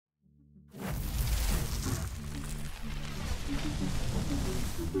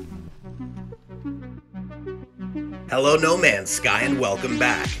Hello nomanssky and welcome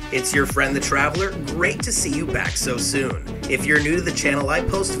back. It's your friend the Traveler, great to see you back so soon. If you're new to the channel, I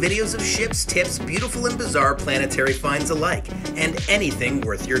post videos of ships, tips, beautiful and bizarre planetary finds alike, and anything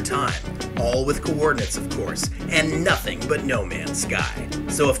worth your time. All with coordinates of course, and nothing but no man's sky.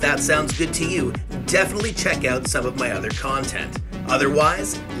 So if that sounds good to you, definitely check out some of my other content.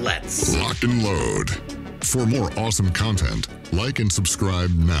 Otherwise, let's lock and load. For more awesome content, like and subscribe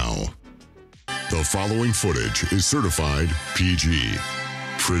now. The following footage is certified PG.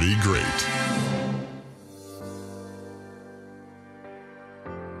 Pretty great.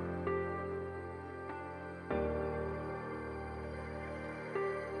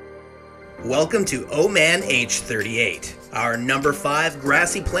 Welcome to Oman H38, our number 5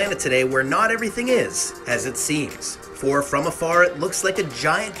 grassy planet today where not everything is as it seems. For from afar it looks like a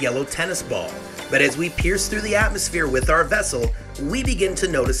giant yellow tennis ball, but as we pierce through the atmosphere with our vessel, we begin to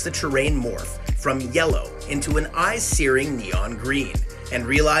notice the terrain morph from yellow into an eye-searing neon green, and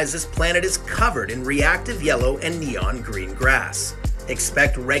realize this planet is covered in reactive yellow and neon green grass.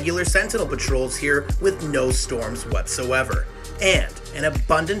 Expect regular sentinel patrols here with no storms whatsoever, and an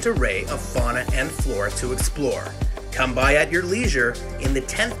abundant array of fauna and flora to explore. Come by at your leisure in the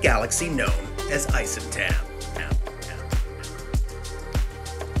 10th galaxy known as Isentam.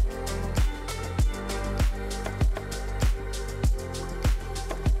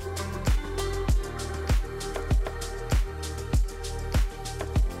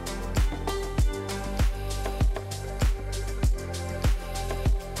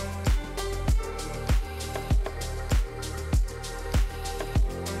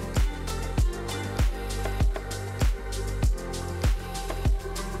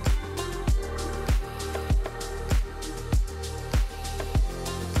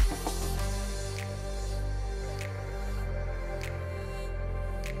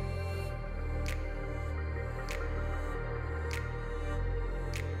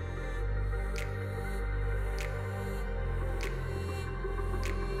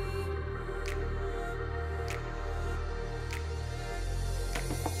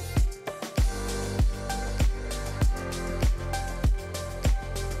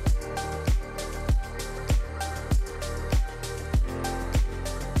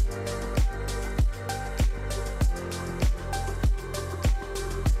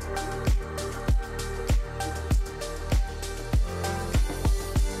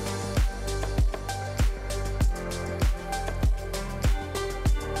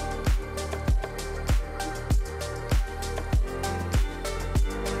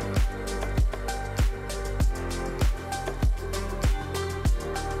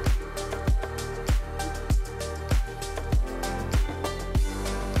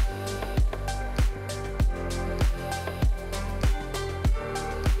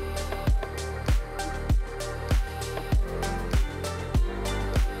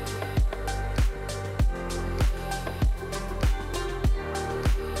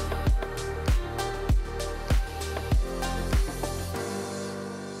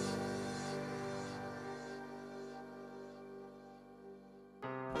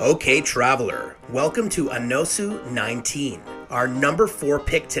 Okay Traveler, welcome to Anosu 19, our number 4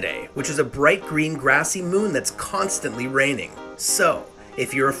 pick today, which is a bright green grassy moon that's constantly raining. So,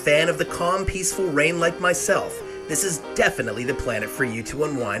 if you're a fan of the calm, peaceful rain like myself, this is definitely the planet for you to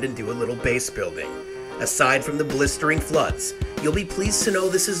unwind and do a little base building. Aside from the blistering floods, you'll be pleased to know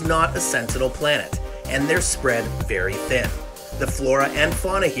this is not a sentinel planet, and they're spread very thin. The flora and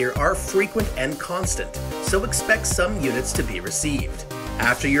fauna here are frequent and constant, so expect some units to be received.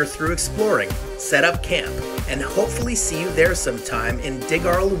 After you're through exploring, set up camp, and hopefully see you there sometime in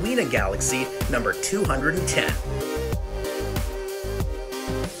Digarlwina Galaxy number 210.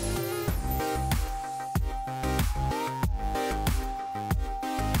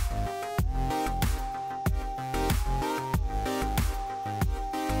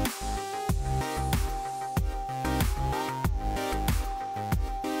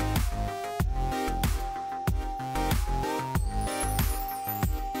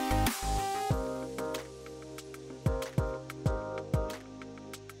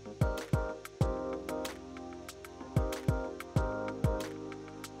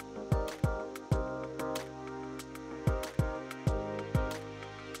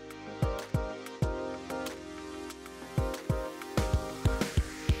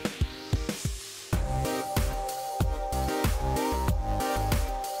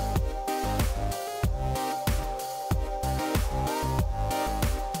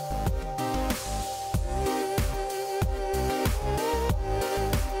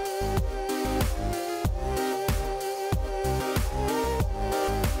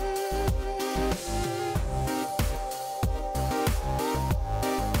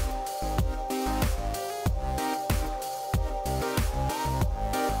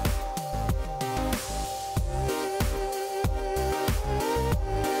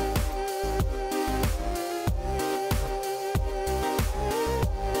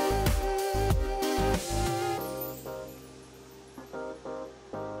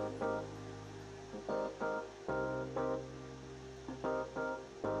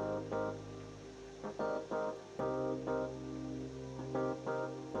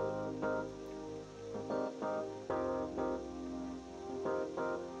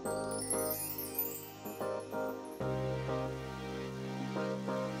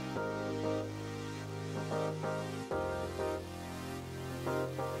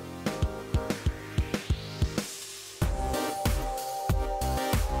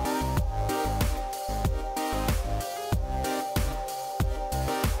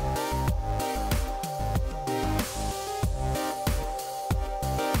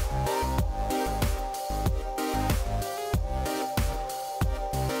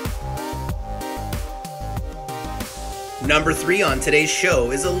 Number 3 on today's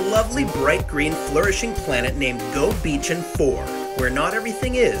show is a lovely bright green flourishing planet named Go Beachin 4, where not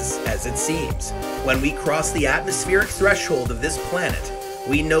everything is as it seems. When we cross the atmospheric threshold of this planet,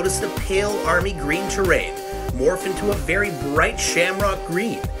 we notice the pale army green terrain morph into a very bright shamrock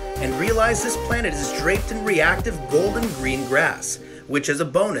green, and realize this planet is draped in reactive golden green grass, which as a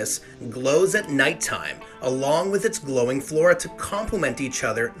bonus glows at nighttime, along with its glowing flora to complement each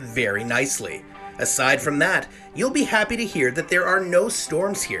other very nicely. Aside from that, you'll be happy to hear that there are no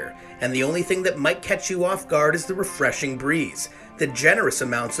storms here, and the only thing that might catch you off guard is the refreshing breeze. The generous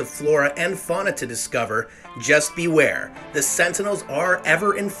amounts of flora and fauna to discover, just beware, the Sentinels are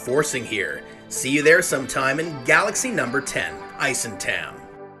ever enforcing here. See you there sometime in Galaxy number 10, Isentam.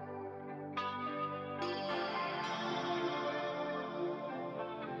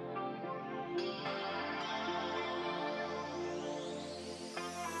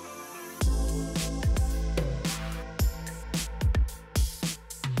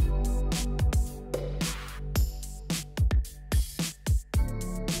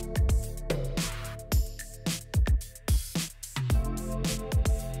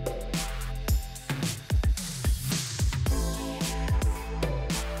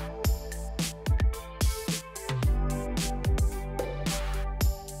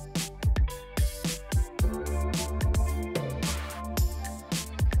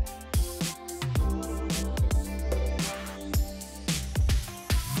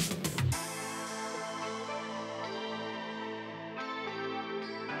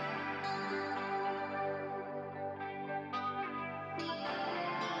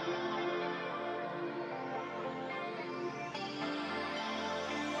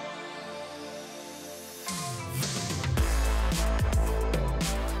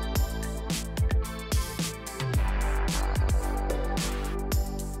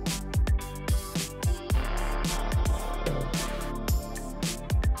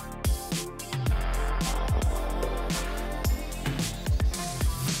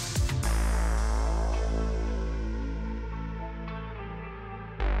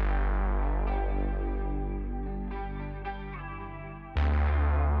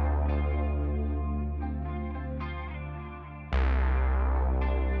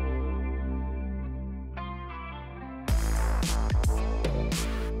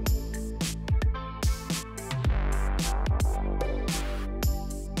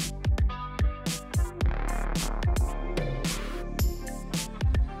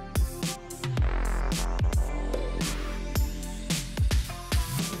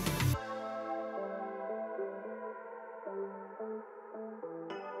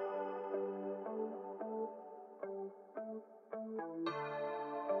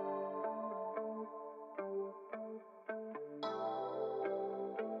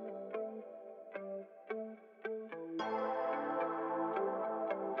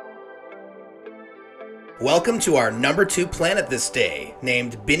 Welcome to our number 2 planet this day,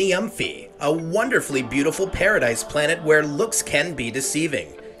 named Biniumphi, a wonderfully beautiful paradise planet where looks can be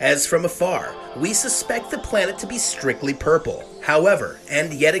deceiving. As from afar, we suspect the planet to be strictly purple. However,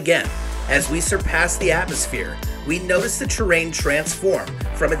 and yet again, as we surpass the atmosphere, we notice the terrain transform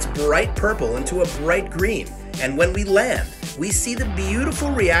from its bright purple into a bright green, and when we land, we see the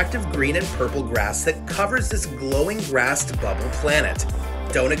beautiful reactive green and purple grass that covers this glowing grassed bubble planet.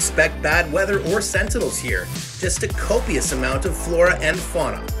 Don't expect bad weather or sentinels here, just a copious amount of flora and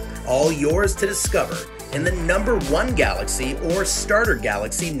fauna, all yours to discover in the number 1 galaxy or starter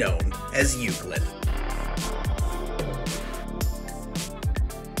galaxy known as Euclid.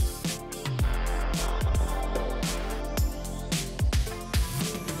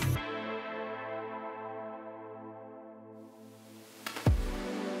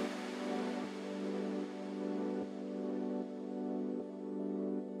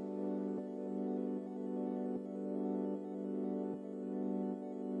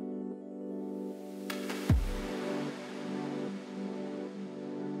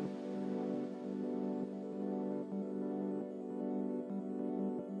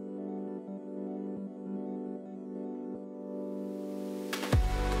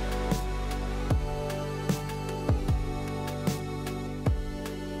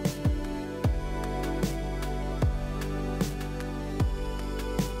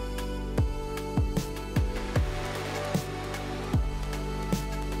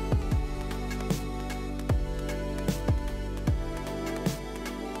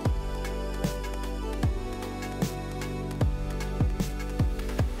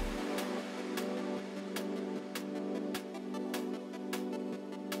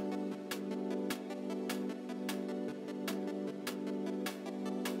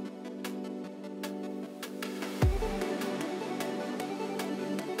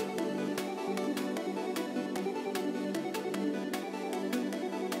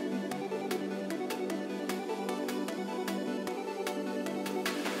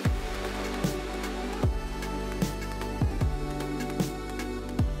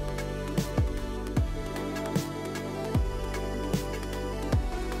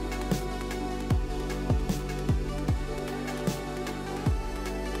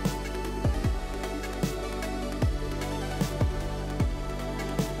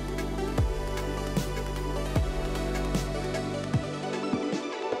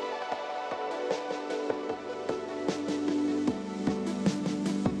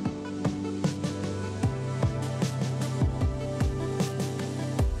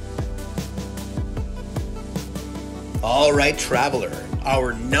 Alright traveler,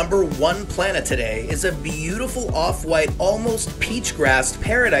 our number one planet today is a beautiful off-white, almost peach-grassed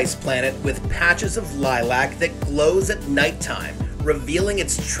paradise planet with patches of lilac that glows at nighttime, revealing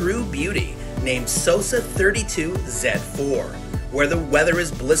its true beauty, named SOSA 32Z4, where the weather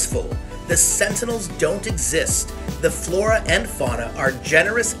is blissful, the sentinels don't exist, the flora and fauna are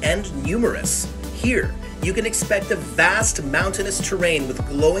generous and numerous. Here, you can expect a vast mountainous terrain with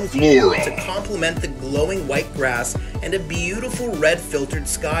glowing flora to complement the glowing white grass and a beautiful red filtered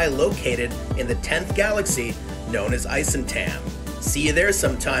sky located in the 10th galaxy known as Isentam. See you there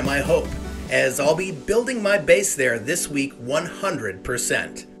sometime, I hope, as I'll be building my base there this week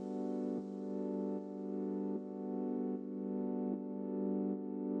 100%.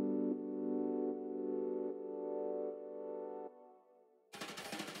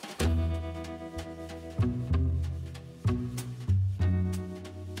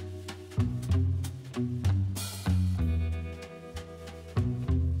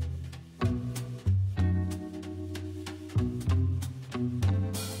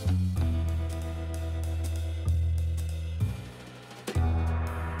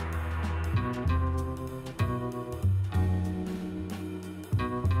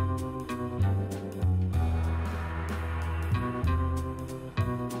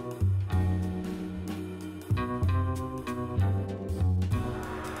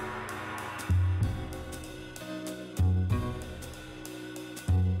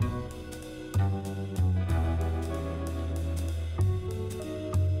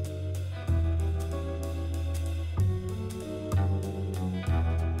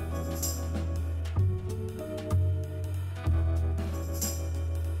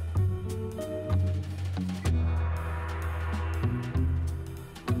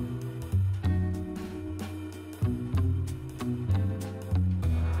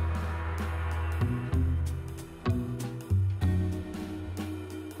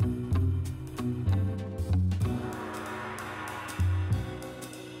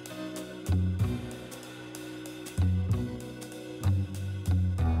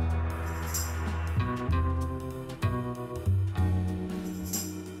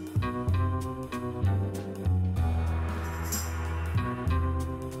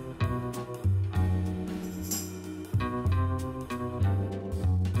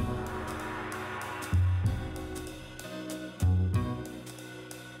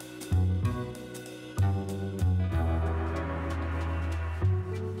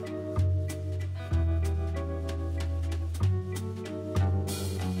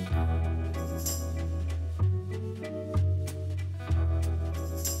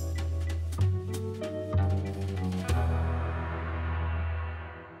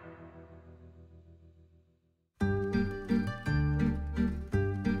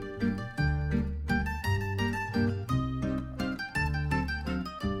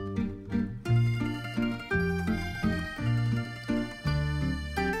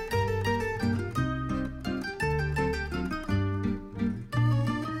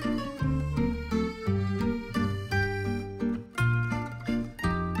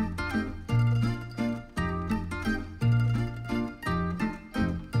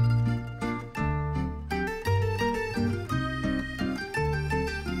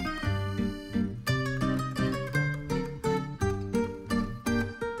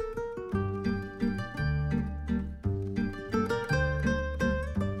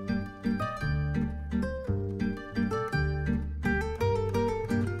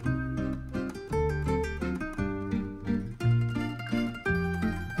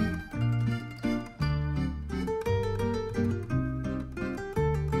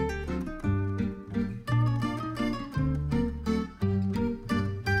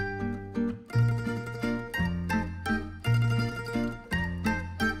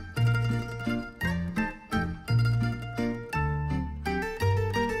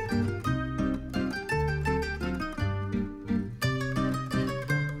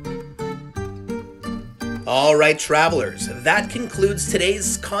 Alright travelers, that concludes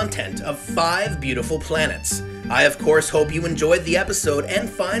today's content of 5 beautiful planets. I of course hope you enjoyed the episode and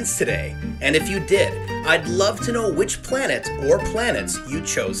finds today, and if you did, I'd love to know which planet or planets you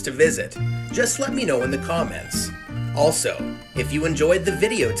chose to visit. Just let me know in the comments. Also, if you enjoyed the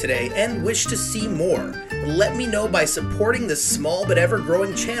video today and wish to see more, let me know by supporting this small but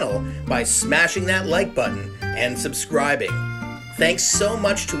ever-growing channel by smashing that like button and subscribing. Thanks so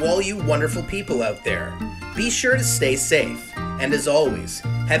much to all you wonderful people out there. Be sure to stay safe, and as always,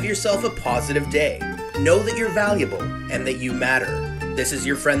 have yourself a positive day. Know that you're valuable and that you matter. This is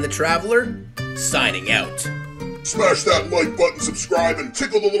your friend the Traveler, signing out. Smash that like button, subscribe, and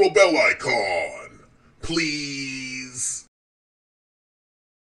tickle the little bell icon. Please.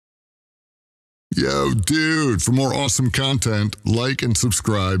 Yo, dude, for more awesome content, like and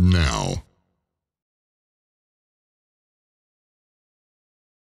subscribe now.